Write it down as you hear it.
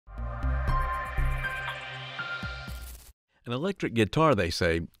An electric guitar, they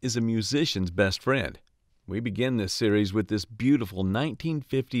say, is a musician's best friend. We begin this series with this beautiful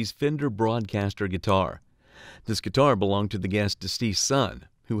 1950s Fender Broadcaster guitar. This guitar belonged to the guest deceased son,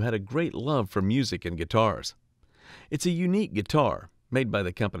 who had a great love for music and guitars. It's a unique guitar, made by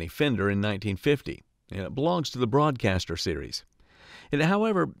the company Fender in 1950, and it belongs to the Broadcaster series. It,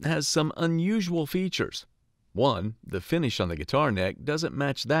 however, has some unusual features. One, the finish on the guitar neck doesn't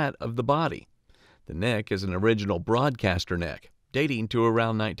match that of the body. The neck is an original Broadcaster neck, dating to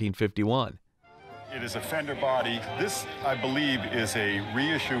around 1951. It is a Fender body. This, I believe, is a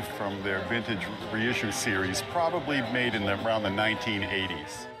reissue from their vintage reissue series, probably made in around the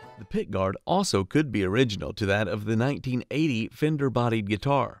 1980s. The pickguard also could be original to that of the 1980 Fender-bodied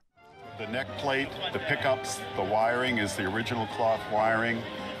guitar. The neck plate, the pickups, the wiring is the original cloth wiring.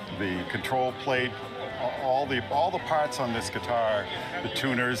 The control plate, all the parts on this guitar, the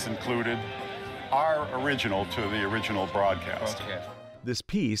tuners included, are original to the original Broadcast. Okay. This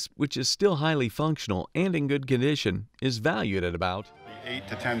piece, which is still highly functional and in good condition, is valued at about $8,000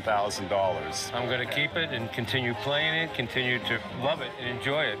 to $10,000. I'm going to keep it and continue playing it, continue to love it and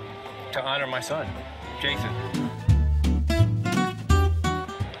enjoy it to honor my son, Jason.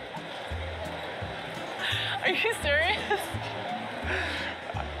 Are you serious?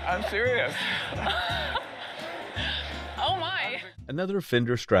 I'm serious. Oh my. Another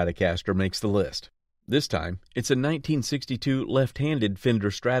Fender Stratocaster makes the list. This time, it's a 1962 left-handed Fender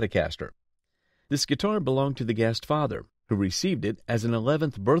Stratocaster. This guitar belonged to the guest father, who received it as an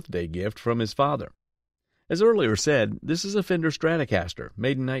 11th birthday gift from his father. As earlier said, this is a Fender Stratocaster,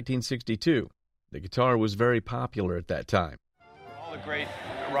 made in 1962. The guitar was very popular at that time. All the great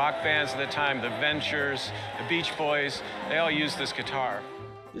rock bands of the time, the Ventures, the Beach Boys, they all used this guitar.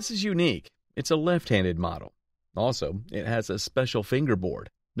 This is unique. It's a left-handed model. Also, it has a special fingerboard,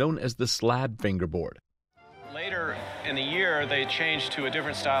 known as the slab fingerboard. Later in the year, they changed to a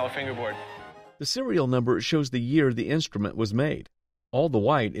different style of fingerboard. The serial number shows the year the instrument was made. All the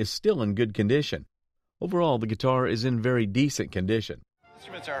white is still in good condition. Overall, the guitar is in very decent condition.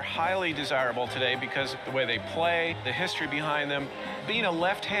 Instruments are highly desirable today because the way they play, the history behind them. Being a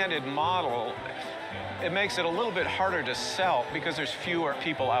left-handed model, it makes it a little bit harder to sell because there's fewer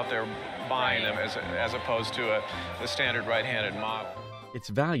people out there buying them as opposed to the standard right-handed model. It's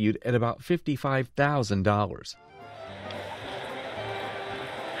valued at about $55,000.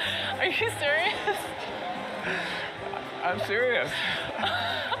 Are you serious? I'm serious.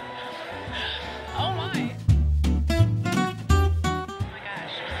 Oh my. Oh my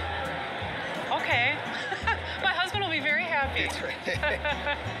gosh. Okay. My husband will be very happy.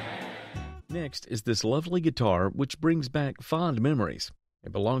 Next is this lovely guitar which brings back fond memories.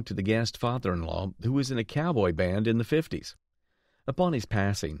 It belonged to the guest father-in-law who was in a cowboy band in the 50s. Upon his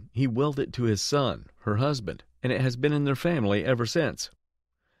passing, he willed it to his son, her husband, and it has been in their family ever since.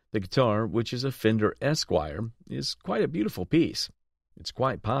 The guitar, which is a Fender Esquire, is quite a beautiful piece. It's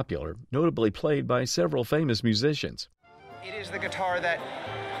quite popular, notably played by several famous musicians. It is the guitar that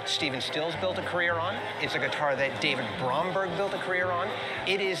Stephen Stills built a career on. It's a guitar that David Bromberg built a career on.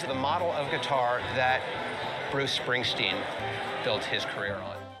 It is the model of guitar that Bruce Springsteen built his career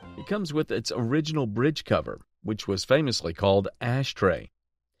on. It comes with its original bridge cover, which was famously called Ashtray.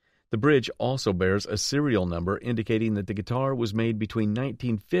 The bridge also bears a serial number indicating that the guitar was made between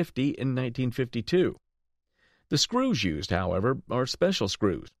 1950 and 1952. The screws used, however, are special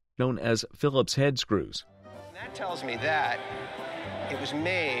screws, known as Phillips head screws. That tells me that it was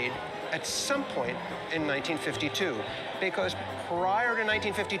made at some point in 1952, because prior to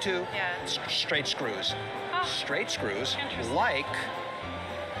 1952, straight screws. Straight screws, like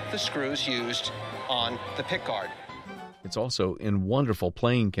the screws used on the pickguard. It's also in wonderful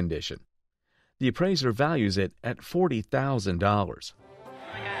playing condition. The appraiser values it at $40,000. Oh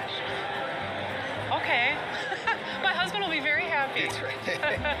my gosh. Okay. My husband will be very happy.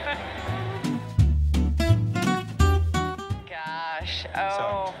 Gosh.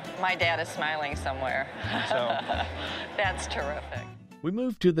 Oh, my dad is smiling somewhere. That's terrific. We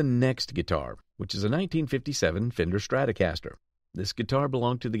move to the next guitar, which is a 1957 Fender Stratocaster. This guitar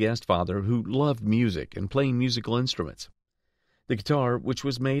belonged to the guest father who loved music and playing musical instruments. The guitar, which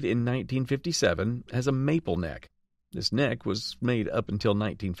was made in 1957, has a maple neck. This neck was made up until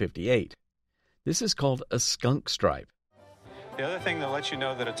 1958. This is called a skunk stripe. The other thing that lets you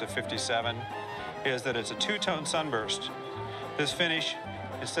know that it's a 57 is that it's a two-tone sunburst. This finish,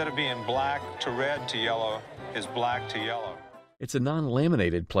 instead of being black to red to yellow, is black to yellow. It's a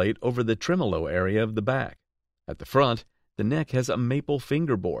non-laminated plate over the tremolo area of the back. At the front, the neck has a maple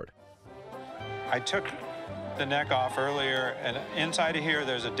fingerboard. I took the neck off earlier, and inside of here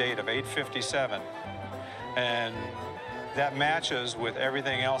there's a date of 8/57. And that matches with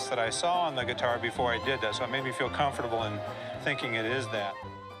everything else that I saw on the guitar before I did that, so it made me feel comfortable in thinking it is that.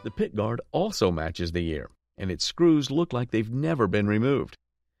 The pickguard also matches the ear, and its screws look like they've never been removed.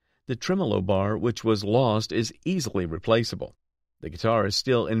 The tremolo bar, which was lost, is easily replaceable. The guitar is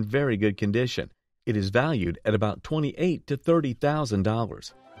still in very good condition. It is valued at about $28,000 to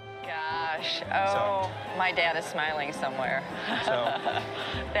 $30,000. Gosh, my dad is smiling somewhere.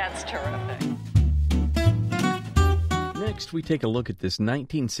 That's terrific. Next, we take a look at this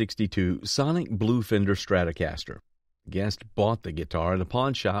 1962 Sonic Blue Fender Stratocaster. Guest bought the guitar at a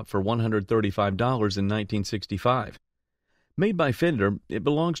pawn shop for $135 in 1965. Made by Fender, it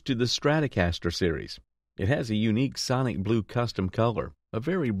belongs to the Stratocaster series. It has a unique Sonic Blue custom color, a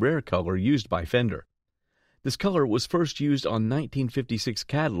very rare color used by Fender. This color was first used on 1956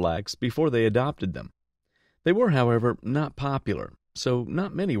 Cadillacs before they adopted them. They were, however, not popular, so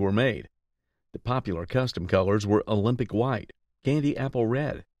not many were made. The popular custom colors were Olympic White, Candy Apple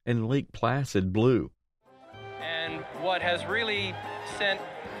Red, and Lake Placid Blue. And what has really sent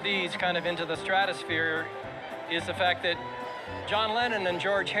these kind of into the stratosphere is the fact that John Lennon and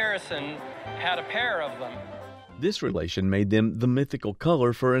George Harrison had a pair of them. This relation made them the mythical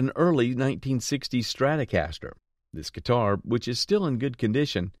color for an early 1960s Stratocaster. This guitar, which is still in good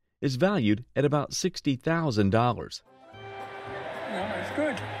condition, is valued at about $60,000. No, it's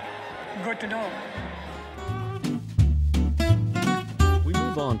good. Good to know. We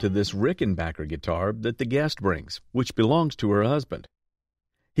move on to this Rickenbacker guitar that the guest brings, which belongs to her husband.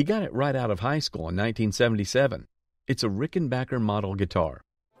 He got it right out of high school in 1977. It's a Rickenbacker model guitar.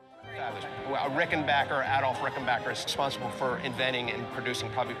 Rickenbacker, Adolf Rickenbacker, is responsible for inventing and producing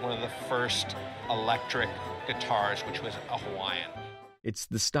probably one of the first electric guitars, which was a Hawaiian. It's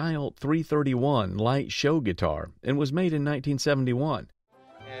the Style 331 light show guitar and was made in 1971.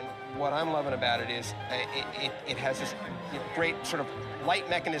 And what I'm loving about it is it has this great sort of light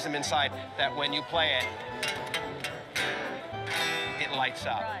mechanism inside that when you play it, it lights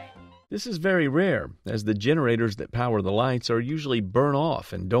up. This is very rare, as the generators that power the lights are usually burnt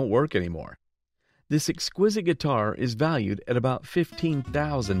off and don't work anymore. This exquisite guitar is valued at about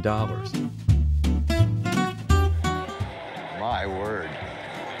 $15,000. My word.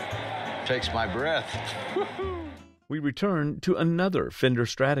 Takes my breath. We return to another Fender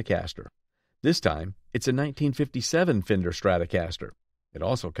Stratocaster. This time, it's a 1957 Fender Stratocaster. It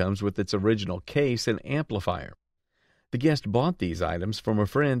also comes with its original case and amplifier. The guest bought these items from a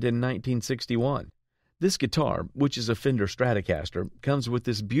friend in 1961. This guitar, which is a Fender Stratocaster, comes with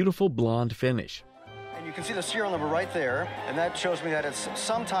this beautiful blonde finish. And you can see the serial number right there, and that shows me that it's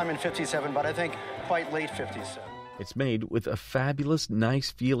sometime in 57, but I think quite late 57. It's made with a fabulous,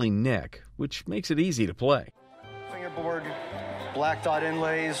 nice-feeling neck, which makes it easy to play. Fingerboard, black dot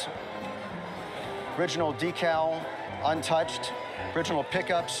inlays, original decal, untouched, original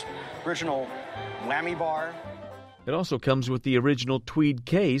pickups, original whammy bar. It also comes with the original tweed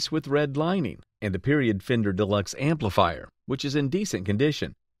case with red lining and a period Fender Deluxe amplifier, which is in decent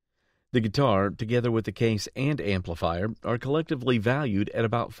condition. The guitar, together with the case and amplifier, are collectively valued at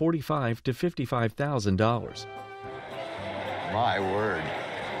about $45,000 to $55,000. My word.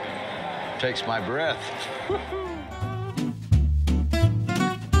 Takes my breath.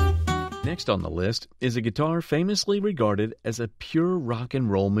 Next on the list is a guitar famously regarded as a pure rock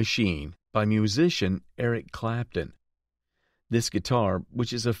and roll machine by musician Eric Clapton. This guitar,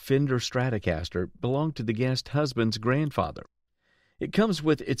 which is a Fender Stratocaster, belonged to the guest husband's grandfather. It comes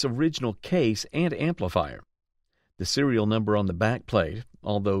with its original case and amplifier. The serial number on the back plate,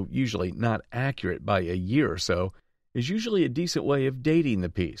 although usually not accurate by a year or so, is usually a decent way of dating the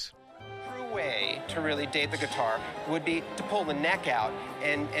piece. True way to really date the guitar would be to pull the neck out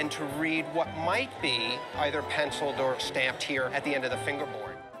and to read what might be either penciled or stamped here at the end of the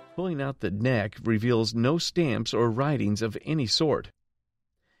fingerboard. Pulling out the neck reveals no stamps or writings of any sort.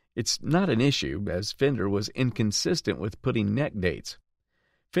 It's not an issue, as Fender was inconsistent with putting neck dates.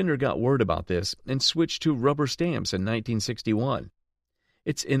 Fender got word about this and switched to rubber stamps in 1961.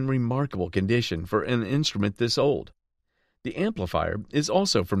 It's in remarkable condition for an instrument this old. The amplifier is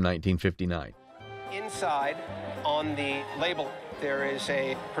also from 1959. Inside, on the label, there is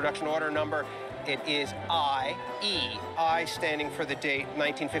a production order number. It is I-E, I standing for the date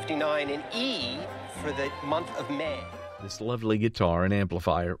 1959, and E for the month of May. This lovely guitar and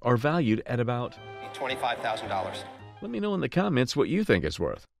amplifier are valued at about $25,000. Let me know in the comments what you think it's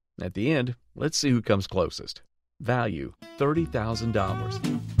worth. At the end, let's see who comes closest. Value,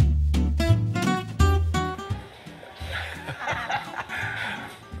 $30,000.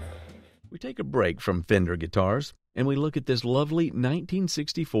 We take a break from Fender guitars, and we look at this lovely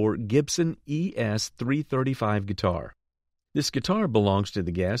 1964 Gibson ES 335 guitar. This guitar belongs to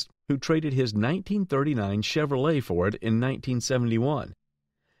the guest who traded his 1939 Chevrolet for it in 1971.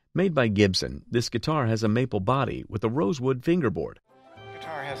 Made by Gibson, this guitar has a maple body with a rosewood fingerboard. The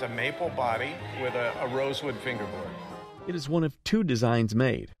guitar has a maple body with a rosewood fingerboard. It is one of two designs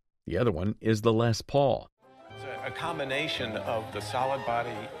made. The other one is the Les Paul. It's a combination of the solid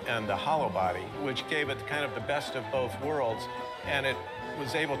body and the hollow body, which gave it kind of the best of both worlds, and it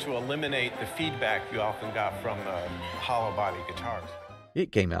was able to eliminate the feedback you often got from the hollow body guitars.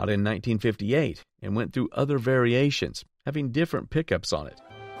 It came out in 1958 and went through other variations, having different pickups on it.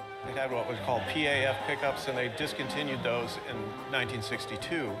 It had what was called PAF pickups, and they discontinued those in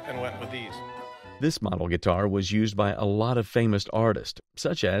 1962 and went with these. This model guitar was used by a lot of famous artists,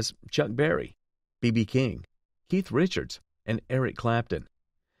 such as Chuck Berry, B.B. King, Keith Richards, and Eric Clapton.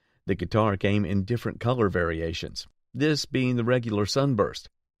 The guitar came in different color variations, this being the regular sunburst.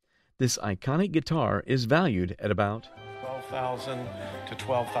 This iconic guitar is valued at about $12,000 to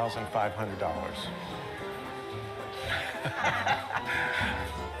 $12,500.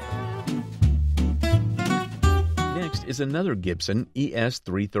 Next is another Gibson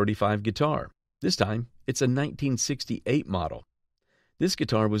ES-335 guitar. This time, it's a 1968 model. This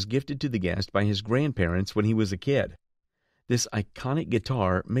guitar was gifted to the guest by his grandparents when he was a kid. This iconic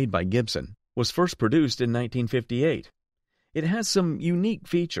guitar, made by Gibson, was first produced in 1958. It has some unique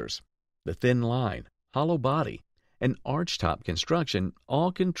features. The thin line, hollow body, and archtop construction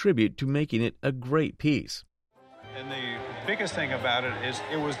all contribute to making it a great piece. And the biggest thing about it is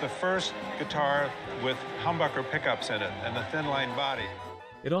it was the first guitar with humbucker pickups in it and the thin line body.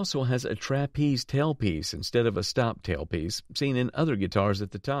 It also has a trapeze tailpiece instead of a stop tailpiece seen in other guitars at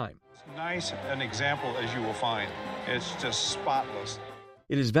the time. It's nice an example as you will find. It's just spotless.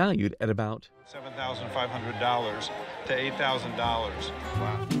 It is valued at about $7,500 to $8,000.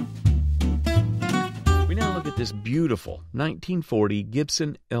 Wow. We now look at this beautiful 1940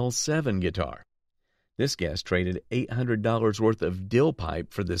 Gibson L7 guitar. This guest traded $800 worth of dill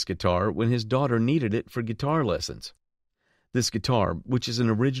pipe for this guitar when his daughter needed it for guitar lessons. This guitar, which is an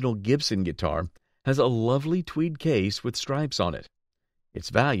original Gibson guitar, has a lovely tweed case with stripes on it. It's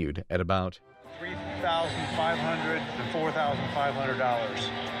valued at about $3,500 to $4,500.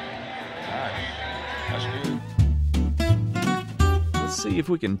 Gosh, that's good. Let's see if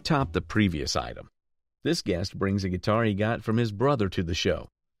we can top the previous item. This guest brings a guitar he got from his brother to the show.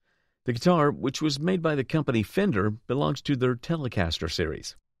 The guitar, which was made by the company Fender, belongs to their Telecaster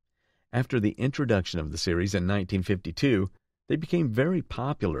series. After the introduction of the series in 1952, they became very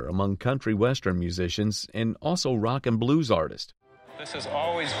popular among country western musicians and also rock and blues artists. This has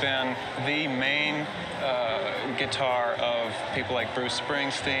always been the main guitar of people like Bruce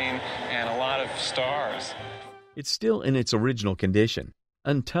Springsteen and a lot of stars. It's still in its original condition,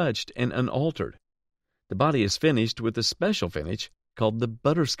 untouched and unaltered. The body is finished with a special finish called the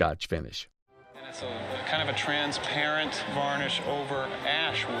butterscotch finish. And it's a kind of a transparent varnish over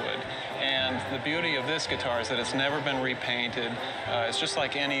ash wood. And the beauty of this guitar is that it's never been repainted. It's just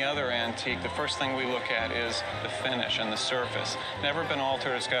like any other antique. The first thing we look at is the finish and the surface. Never been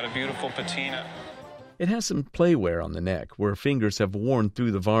altered. It's got a beautiful patina. It has some playwear on the neck where fingers have worn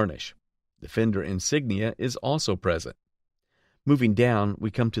through the varnish. The Fender insignia is also present. Moving down,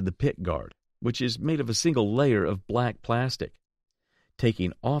 we come to the pick guard, which is made of a single layer of black plastic.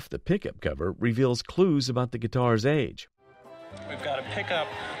 Taking off the pickup cover reveals clues about the guitar's age. We've got a pickup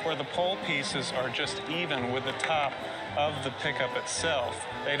where the pole pieces are just even with the top of the pickup itself.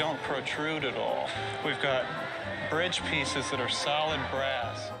 They don't protrude at all. We've got bridge pieces that are solid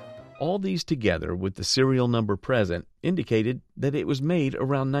brass. All these together with the serial number present indicated that it was made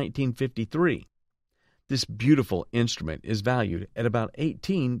around 1953. This beautiful instrument is valued at about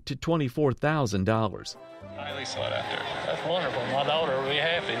 $18,000 to $24,000. Highly sought after. That's wonderful. My daughter will be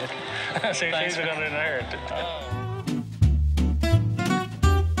happy. She's going to inherit it.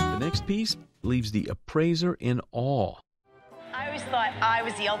 The next piece leaves the appraiser in awe. I always thought I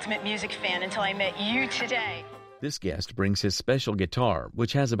was the ultimate music fan until I met you today. This guest brings his special guitar,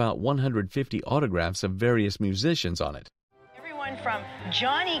 which has about 150 autographs of various musicians on it. Everyone from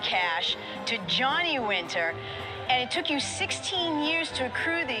Johnny Cash to Johnny Winter, and it took you 16 years to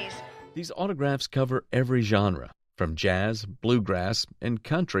accrue these. These autographs cover every genre, from jazz, bluegrass, and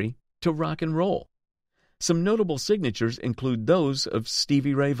country to rock and roll. Some notable signatures include those of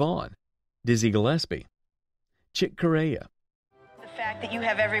Stevie Ray Vaughan, Dizzy Gillespie, Chick Corea. The fact that you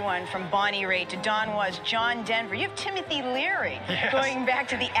have everyone from Bonnie Raitt to Don Was, John Denver. You have Timothy Leary, yes, going back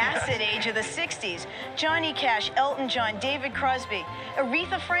to the acid age of the 60s. Johnny Cash, Elton John, David Crosby,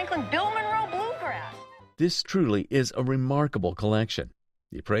 Aretha Franklin, Bill Monroe Bluegrass. This truly is a remarkable collection.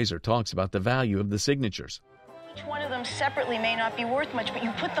 The appraiser talks about the value of the signatures. Each one of them separately may not be worth much, but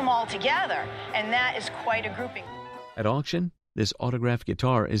you put them all together, and that is quite a grouping. At auction, this autographed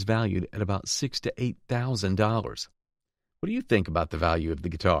guitar is valued at about $6,000 to $8,000. What do you think about the value of the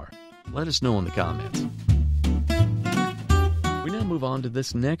guitar? Let us know in the comments. We now move on to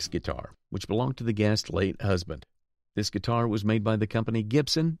this next guitar, which belonged to the guest's late husband. This guitar was made by the company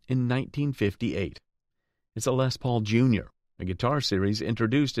Gibson in 1958. It's a Les Paul Jr., a guitar series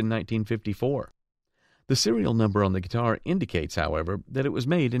introduced in 1954. The serial number on the guitar indicates, however, that it was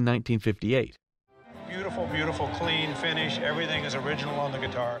made in 1958. Beautiful, beautiful, clean finish. Everything is original on the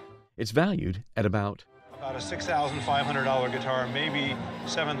guitar. It's valued at about a $6,500 guitar, maybe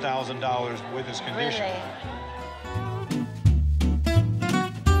 $7,000 with its condition.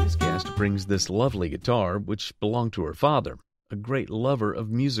 This guest brings this lovely guitar, which belonged to her father, a great lover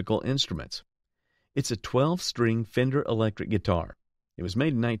of musical instruments. It's a 12-string Fender electric guitar. It was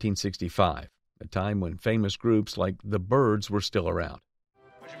made in 1965, a time when famous groups like the Byrds were still around.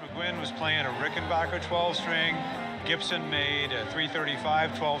 Roger McGuinn was playing a Rickenbacker 12-string. Gibson made a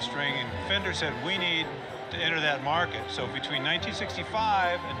 335 12-string, and Fender said, we need to enter that market. So between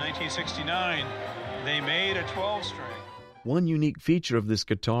 1965 and 1969, they made a 12-string. One unique feature of this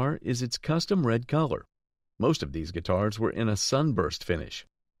guitar is its custom red color. Most of these guitars were in a sunburst finish.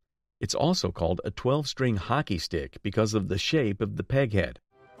 It's also called a 12-string hockey stick because of the shape of the peg head.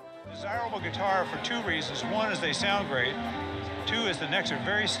 Desirable guitar for two reasons. One is they sound great. Two is the necks are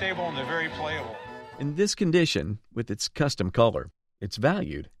very stable and they're very playable. In this condition, with its custom color, it's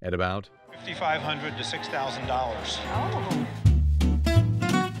valued at about $5,500 to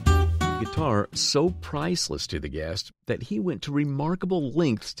 $6,000. The guitar so priceless to the guest that he went to remarkable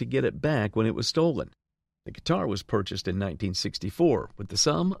lengths to get it back when it was stolen. The guitar was purchased in 1964 with the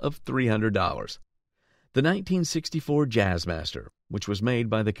sum of $300. The 1964 Jazzmaster, which was made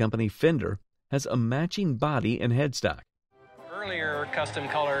by the company Fender, has a matching body and headstock. Earlier custom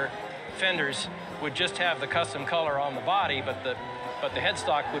color Fenders would just have the custom color on the body, but the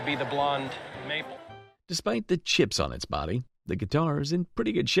headstock would be the blonde maple. Despite the chips on its body, the guitar is in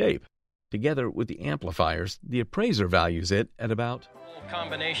pretty good shape. Together with the amplifiers, the appraiser values it at about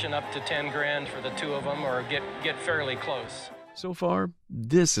combination up to 10 grand for the two of them, or get fairly close. So far,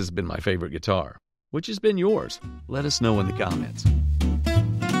 this has been my favorite guitar. Which has been yours? Let us know in the comments. Oh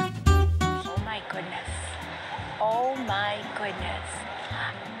my goodness. Oh my goodness.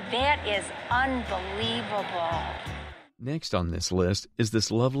 That is unbelievable. Next on this list is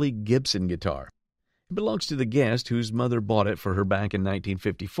this lovely Gibson guitar. It belongs to the guest whose mother bought it for her back in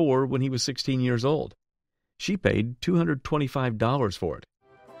 1954 when he was 16 years old. She paid $225 for it.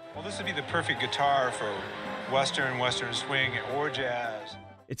 Well, this would be the perfect guitar for Western swing, or jazz.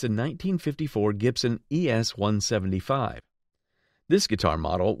 It's a 1954 Gibson ES-175. This guitar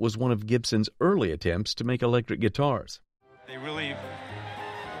model was one of Gibson's early attempts to make electric guitars. They really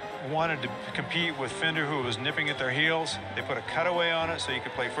wanted to compete with Fender, who was nipping at their heels. They put a cutaway on it so you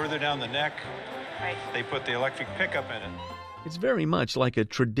could play further down the neck. Right. They put the electric pickup in it. It's very much like a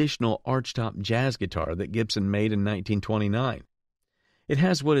traditional archtop jazz guitar that Gibson made in 1929. It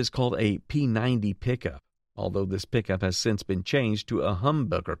has what is called a P90 pickup, although this pickup has since been changed to a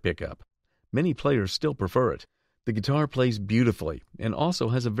humbucker pickup. Many players still prefer it. The guitar plays beautifully and also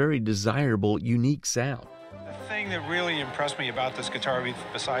has a very desirable, unique sound. The thing that really impressed me about this guitar,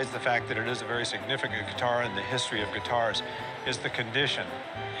 besides the fact that it is a very significant guitar in the history of guitars, is the condition.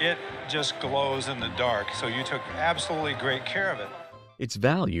 It just glows in the dark, so you took absolutely great care of it. It's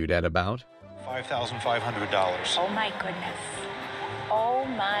valued at about $5,500. Oh my goodness. Oh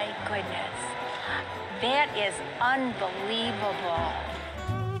my goodness. That is unbelievable.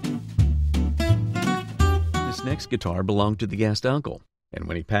 This next guitar belonged to the guest uncle, and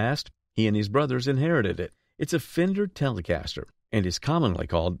when he passed, he and his brothers inherited it. It's a Fender Telecaster, and is commonly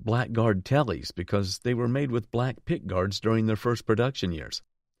called Blackguard Tellies because they were made with black pick guards during their first production years.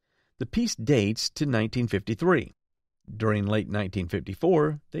 The piece dates to 1953. During late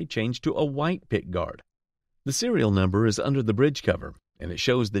 1954, they changed to a white pick guard. The serial number is under the bridge cover, and it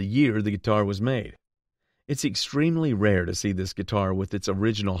shows the year the guitar was made. It's extremely rare to see this guitar with its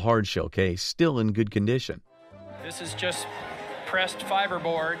original hardshell case still in good condition. This is just pressed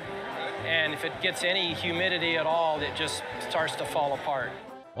fiberboard, and if it gets any humidity at all, it just starts to fall apart.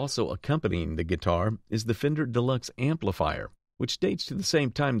 Also accompanying the guitar is the Fender Deluxe amplifier, which dates to the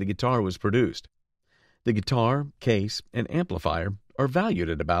same time the guitar was produced. The guitar, case, and amplifier are valued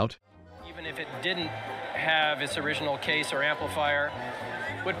at about, even if it didn't have its original case or amplifier,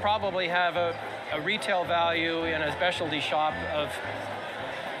 would probably have a retail value in a specialty shop of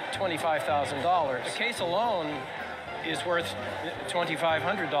 $25,000. The case alone is worth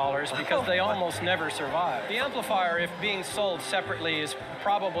 $2,500 because they almost never survive. The amplifier, if being sold separately, is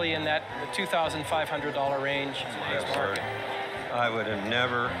probably in that $2,500 range in today's market. I would have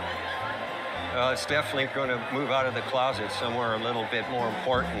never. It's definitely going to move out of the closet somewhere a little bit more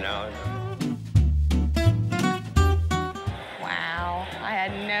important now. Wow, I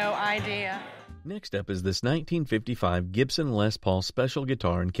had no idea. Next up is this 1955 Gibson Les Paul Special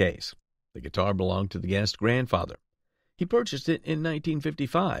Guitar and Case. The guitar belonged to the guest's grandfather. He purchased it in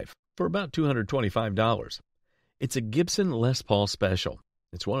 1955 for about $225. It's a Gibson Les Paul Special.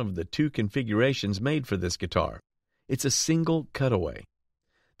 It's one of the two configurations made for this guitar. It's a single cutaway.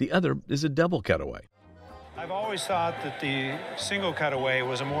 The other is a double cutaway. I've always thought that the single cutaway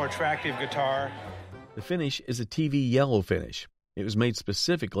was a more attractive guitar. The finish is a TV yellow finish. It was made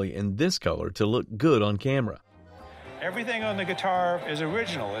specifically in this color to look good on camera. Everything on the guitar is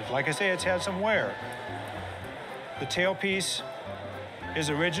original. Like I say, it's had some wear. The tailpiece is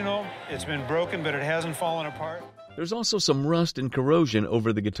original. It's been broken, but it hasn't fallen apart. There's also some rust and corrosion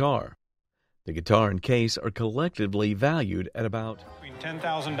over the guitar. The guitar and case are collectively valued at about between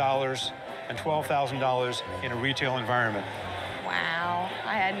 $10,000 and $12,000 in a retail environment. Wow,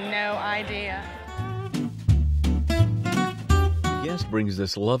 I had no idea. The guest brings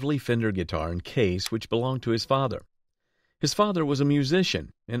this lovely Fender guitar and case which belonged to his father. His father was a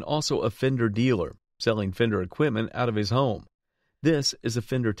musician and also a Fender dealer, selling Fender equipment out of his home. This is a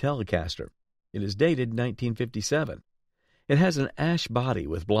Fender Telecaster. It is dated 1957. It has an ash body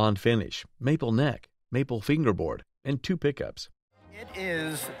with blonde finish, maple neck, maple fingerboard, and two pickups. It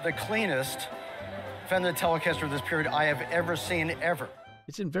is the cleanest Fender Telecaster of this period I have ever seen, ever.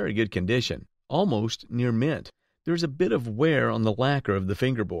 It's in very good condition, almost near mint. There's a bit of wear on the lacquer of the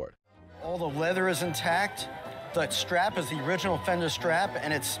fingerboard. All the leather is intact. The strap is the original Fender strap,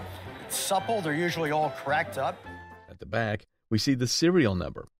 and it's supple. They're usually all cracked up. At the back, we see the serial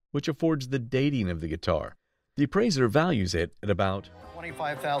number, which affords the dating of the guitar. The appraiser values it at about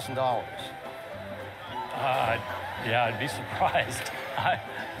 $25,000. Yeah, I'd be surprised.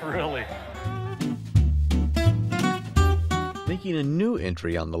 Really. Making a new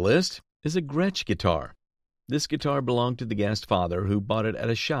entry on the list is a Gretsch guitar. This guitar belonged to the guest's father, who bought it at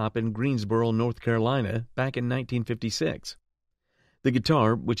a shop in Greensboro, North Carolina, back in 1956. The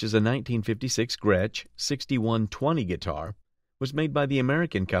guitar, which is a 1956 Gretsch 6120 guitar, was made by the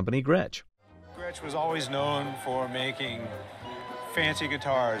American company Gretsch. Gretsch was always known for making fancy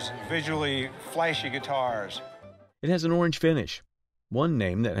guitars, visually flashy guitars. It has an orange finish. One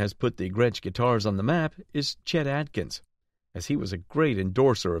name that has put the Gretsch guitars on the map is Chet Atkins, as he was a great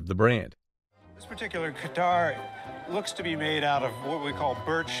endorser of the brand. This particular guitar looks to be made out of what we call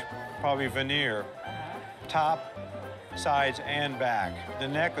birch, probably veneer, top, sides, and back. The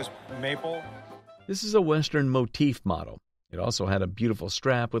neck was maple. This is a Western motif model. It also had a beautiful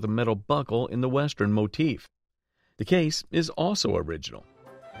strap with a metal buckle in the Western motif. The case is also original.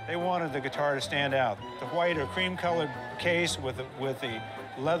 They wanted the guitar to stand out. The white or cream-colored case with the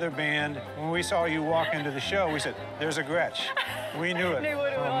leather band. When we saw you walk into the show, we said, "There's a Gretsch." We knew it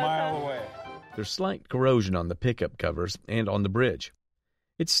from a mile away. There's slight corrosion on the pickup covers and on the bridge.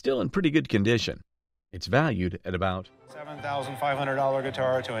 It's still in pretty good condition. It's valued at about $7,500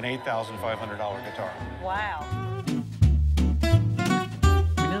 guitar to an $8,500 guitar. Wow.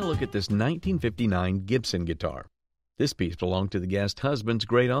 We now look at this 1959 Gibson guitar. This piece belonged to the guest's husband's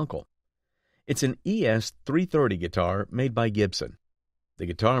great-uncle. It's an ES 330 guitar made by Gibson. The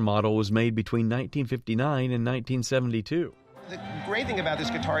guitar model was made between 1959 and 1972. The great thing about this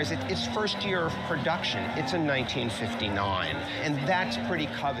guitar is its first year of production. It's in 1959, and that's pretty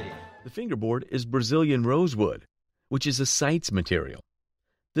coveted. The fingerboard is Brazilian rosewood, which is a Seitz material.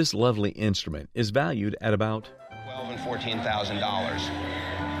 This lovely instrument is valued at about $12,000 and $14,000.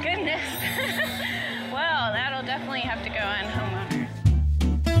 Goodness. Well, that'll definitely have to go on homeowners.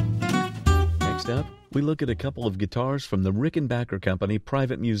 Next up, we look at a couple of guitars from the Rickenbacker Company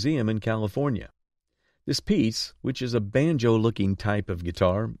Private Museum in California. This piece, which is a banjo-looking type of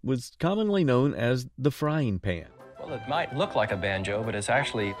guitar, was commonly known as the frying pan. Well, it might look like a banjo, but it's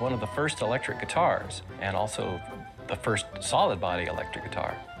actually one of the first electric guitars, and also the first solid-body electric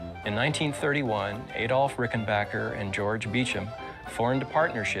guitar. In 1931, Adolf Rickenbacker and George Beecham formed a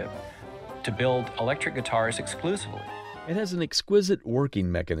partnership to build electric guitars exclusively. It has an exquisite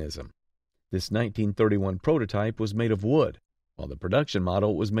working mechanism. This 1931 prototype was made of wood, while the production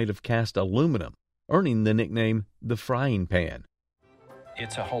model was made of cast aluminum, earning the nickname the frying pan.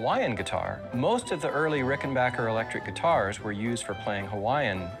 It's a Hawaiian guitar. Most of the early Rickenbacker electric guitars were used for playing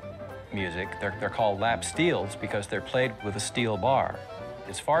Hawaiian music. They're called lap steels because they're played with a steel bar.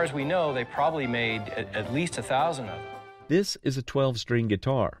 As far as we know, they probably made at least 1,000 of them. This is a 12-string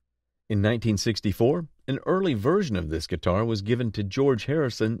guitar. In 1964, an early version of this guitar was given to George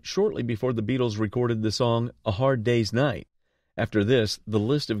Harrison shortly before the Beatles recorded the song A Hard Day's Night. After this, the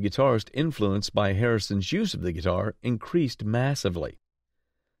list of guitarists influenced by Harrison's use of the guitar increased massively.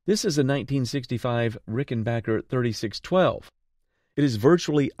 This is a 1965 Rickenbacker 3612. It is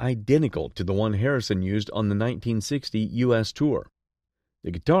virtually identical to the one Harrison used on the 1960 U.S. tour. The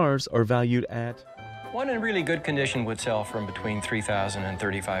guitars are valued at... One in really good condition would sell from between $3,000 and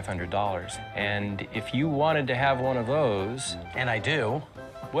 $3,500. And if you wanted to have one of those, and I do,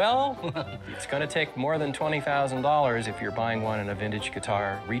 well, it's going to take more than $20,000 if you're buying one in a vintage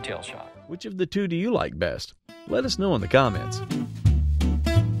guitar retail shop. Which of the two do you like best? Let us know in the comments.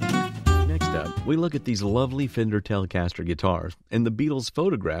 Next up, we look at these lovely Fender Telecaster guitars and the Beatles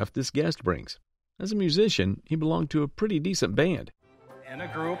photograph this guest brings. As a musician, he belonged to a pretty decent band. In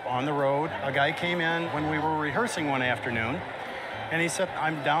a group on the road, a guy came in when we were rehearsing one afternoon, and he said,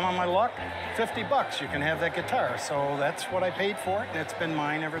 I'm down on my luck, $50, you can have that guitar. So that's what I paid for it, and it's been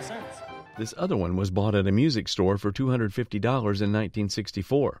mine ever since. This other one was bought at a music store for $250 in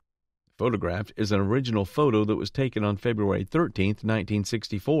 1964. The photograph is an original photo that was taken on February 13,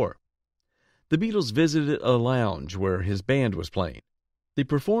 1964. The Beatles visited a lounge where his band was playing. They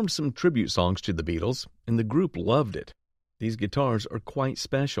performed some tribute songs to the Beatles, and the group loved it. These guitars are quite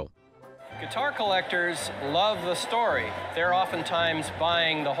special. Guitar collectors love the story. They're oftentimes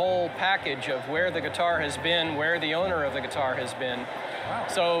buying the whole package of where the guitar has been, where the owner of the guitar has been. Wow.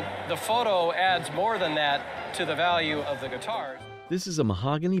 So the photo adds more than that to the value of the guitars. This is a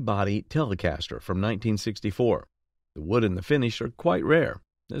mahogany body Telecaster from 1964. The wood and the finish are quite rare,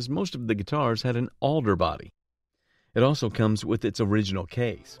 as most of the guitars had an alder body. It also comes with its original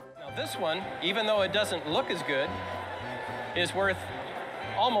case. Now this one, even though it doesn't look as good, is worth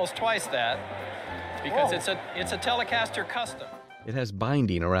almost twice that because it's a Telecaster custom. It has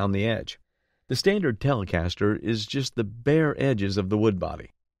binding around the edge. The standard Telecaster is just the bare edges of the wood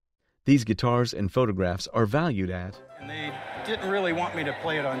body. These guitars and photographs are valued at... And they didn't really want me to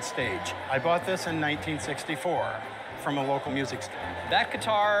play it on stage. I bought this in 1964 from a local music store. That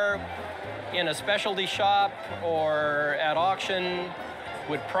guitar in a specialty shop or at auction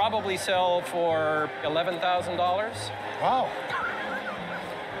would probably sell for $11,000. Wow.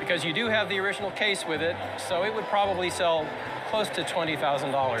 Because you do have the original case with it, so it would probably sell close to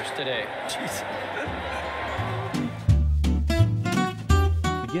 $20,000 today. Jeez.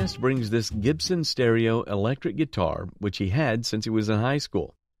 The guest brings this Gibson stereo electric guitar, which he had since he was in high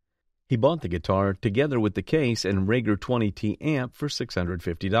school. He bought the guitar together with the case and Rager 20T amp for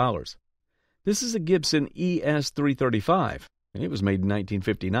 $650. This is a Gibson ES335, and it was made in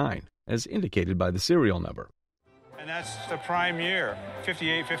 1959, as indicated by the serial number. And that's the prime year.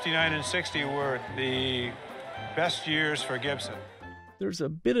 58, 59, and 60 were the best years for Gibson. There's a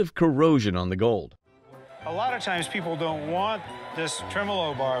bit of corrosion on the gold. A lot of times people don't want this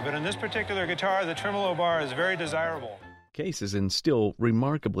tremolo bar, but in this particular guitar, the tremolo bar is very desirable. The case is in still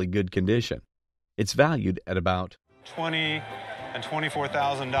remarkably good condition. It's valued at about $20,000 and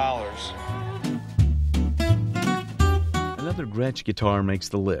 $24,000. Another Gretsch guitar makes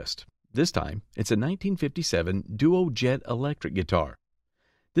the list. This time, it's a 1957 Duo Jet electric guitar.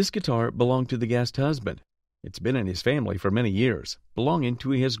 This guitar belonged to the guest husband. It's been in his family for many years, belonging to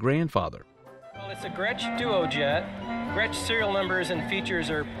his grandfather. Well, it's a Gretsch Duo Jet. Gretsch serial numbers and features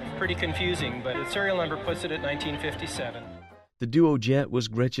are pretty confusing, but its serial number puts it at 1957. The Duo Jet was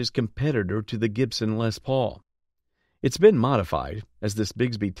Gretsch's competitor to the Gibson Les Paul. It's been modified, as this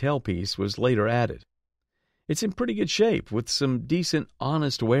Bigsby tailpiece was later added. It's in pretty good shape, with some decent,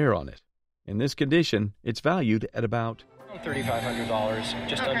 honest wear on it. In this condition, it's valued at about $3,500,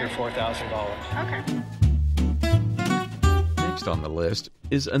 just under $4,000. Okay. Next on the list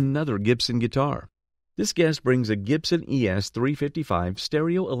is another Gibson guitar. This guest brings a Gibson ES355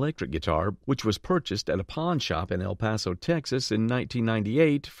 stereo electric guitar, which was purchased at a pawn shop in El Paso, Texas in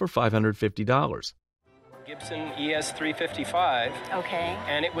 1998 for $550. Gibson ES355. Okay.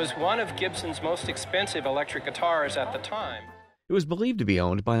 And it was one of Gibson's most expensive electric guitars at the time. It was believed to be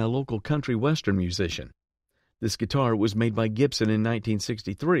owned by a local country western musician. This guitar was made by Gibson in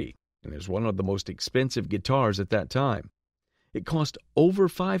 1963 and is one of the most expensive guitars at that time. It cost over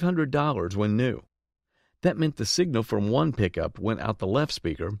 $500 when new. That meant the signal from one pickup went out the left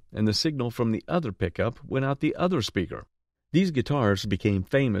speaker and the signal from the other pickup went out the other speaker. These guitars became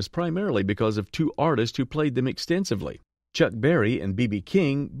famous primarily because of two artists who played them extensively. Chuck Berry and B.B.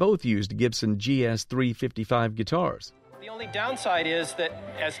 King both used Gibson GS355 guitars. The only downside is that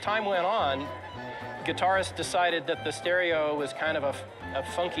as time went on, guitarists decided that the stereo was kind of a a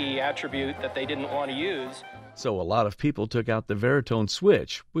funky attribute that they didn't want to use. So a lot of people took out the baritone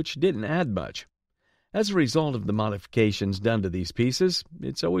switch, which didn't add much. As a result of the modifications done to these pieces,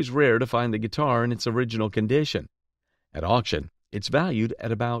 it's always rare to find the guitar in its original condition. At auction, it's valued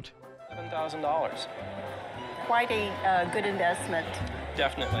at about $7,000. Quite a good investment.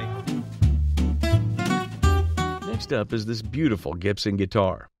 Definitely. Next up is this beautiful Gibson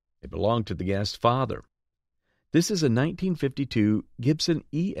guitar. It belonged to the guest's father. This is a 1952 Gibson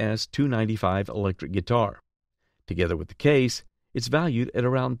ES-295 electric guitar. Together with the case, it's valued at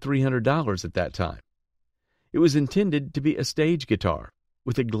around $300 at that time. It was intended to be a stage guitar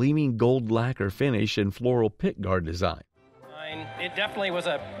with a gleaming gold lacquer finish and floral pickguard design. It definitely was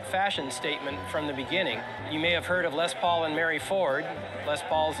a fashion statement from the beginning. You may have heard of Les Paul and Mary Ford. Les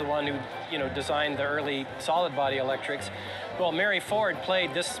Paul's the one who, designed the early solid body electrics. Well, Mary Ford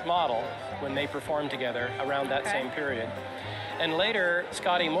played this model when they performed together around that same period. And later,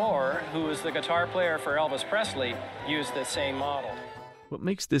 Scotty Moore, who was the guitar player for Elvis Presley, used the same model. What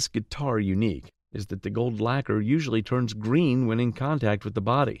makes this guitar unique is that the gold lacquer usually turns green when in contact with the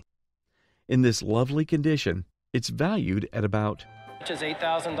body. In this lovely condition, it's valued at about Which is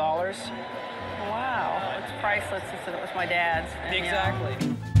 $8,000. Wow, it's priceless since it was my dad's. Exactly.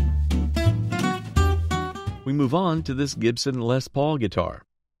 We move on to this Gibson Les Paul guitar.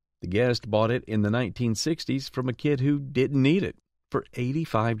 The guest bought it in the 1960s from a kid who didn't need it for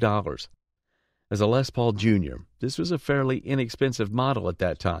 $85. As a Les Paul Jr., this was a fairly inexpensive model at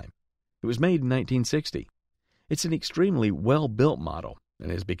that time. It was made in 1960. It's an extremely well-built model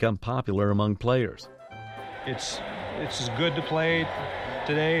and has become popular among players. It's as good to play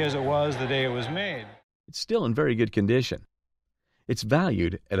today as it was the day it was made. It's still in very good condition. It's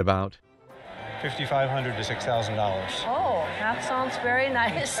valued at about $5,500 to $6,000. Oh, that sounds very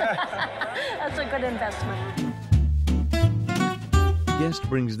nice. That's a good investment. The guest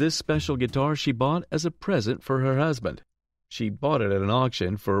brings this special guitar she bought as a present for her husband. She bought it at an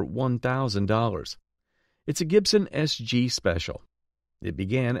auction for $1,000. It's a Gibson SG Special. It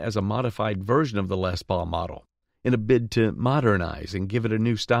began as a modified version of the Les Paul model, in a bid to modernize and give it a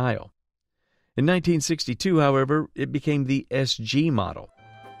new style. In 1962, however, it became the SG model.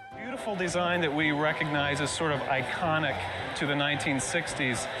 Beautiful design that we recognize as sort of iconic to the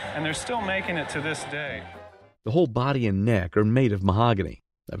 1960s, and they're still making it to this day. The whole body and neck are made of mahogany,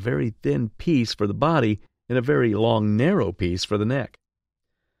 a very thin piece for the body and a very long, narrow piece for the neck.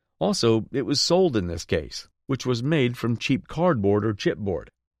 Also, it was sold in this case, which was made from cheap cardboard or chipboard.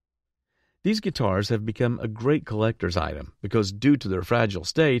 These guitars have become a great collector's item because due to their fragile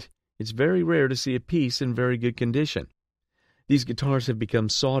state, it's very rare to see a piece in very good condition. These guitars have become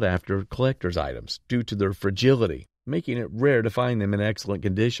sought-after collector's items due to their fragility, making it rare to find them in excellent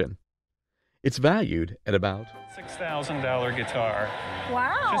condition. It's valued at about $6,000 guitar.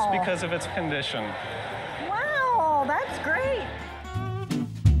 Wow. Just because of its condition. Wow, that's great.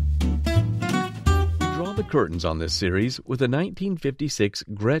 Draw the curtains on this series with a 1956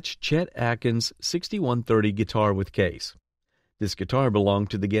 Gretsch Chet Atkins 6130 guitar with case. This guitar belonged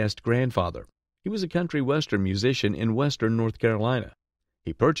to the guest's grandfather. He was a country western musician in western North Carolina.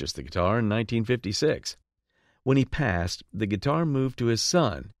 He purchased the guitar in 1956. When he passed, the guitar moved to his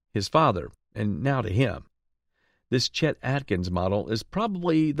son, his father, and now to him. This Chet Atkins model is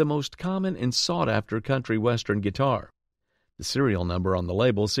probably the most common and sought-after country western guitar. The serial number on the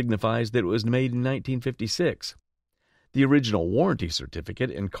label signifies that it was made in 1956. The original warranty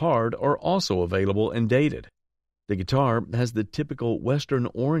certificate and card are also available and dated. The guitar has the typical western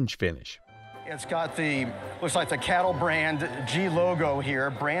orange finish. It's got looks like the cattle brand G logo here,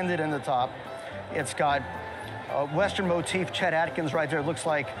 branded in the top. It's got a western motif Chet Atkins right there. It looks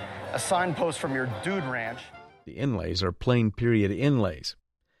like a signpost from your dude ranch. The inlays are plain period inlays.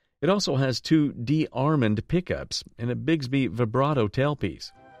 It also has two D-Armond pickups and a Bigsby vibrato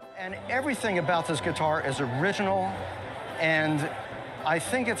tailpiece. And everything about this guitar is original, and I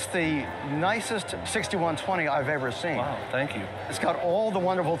think it's the nicest 6120 I've ever seen. Wow, thank you. It's got all the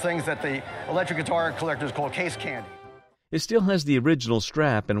wonderful things that the electric guitar collectors call case candy. It still has the original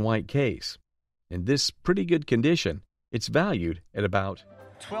strap and white case. In this pretty good condition, it's valued at about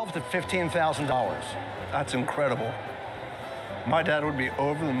 $12,000 to $15,000. That's incredible. My dad would be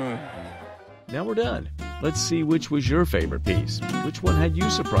over the moon. Now we're done. Let's see which was your favorite piece, which one had you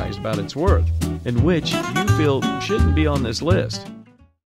surprised about its worth, and which you feel shouldn't be on this list.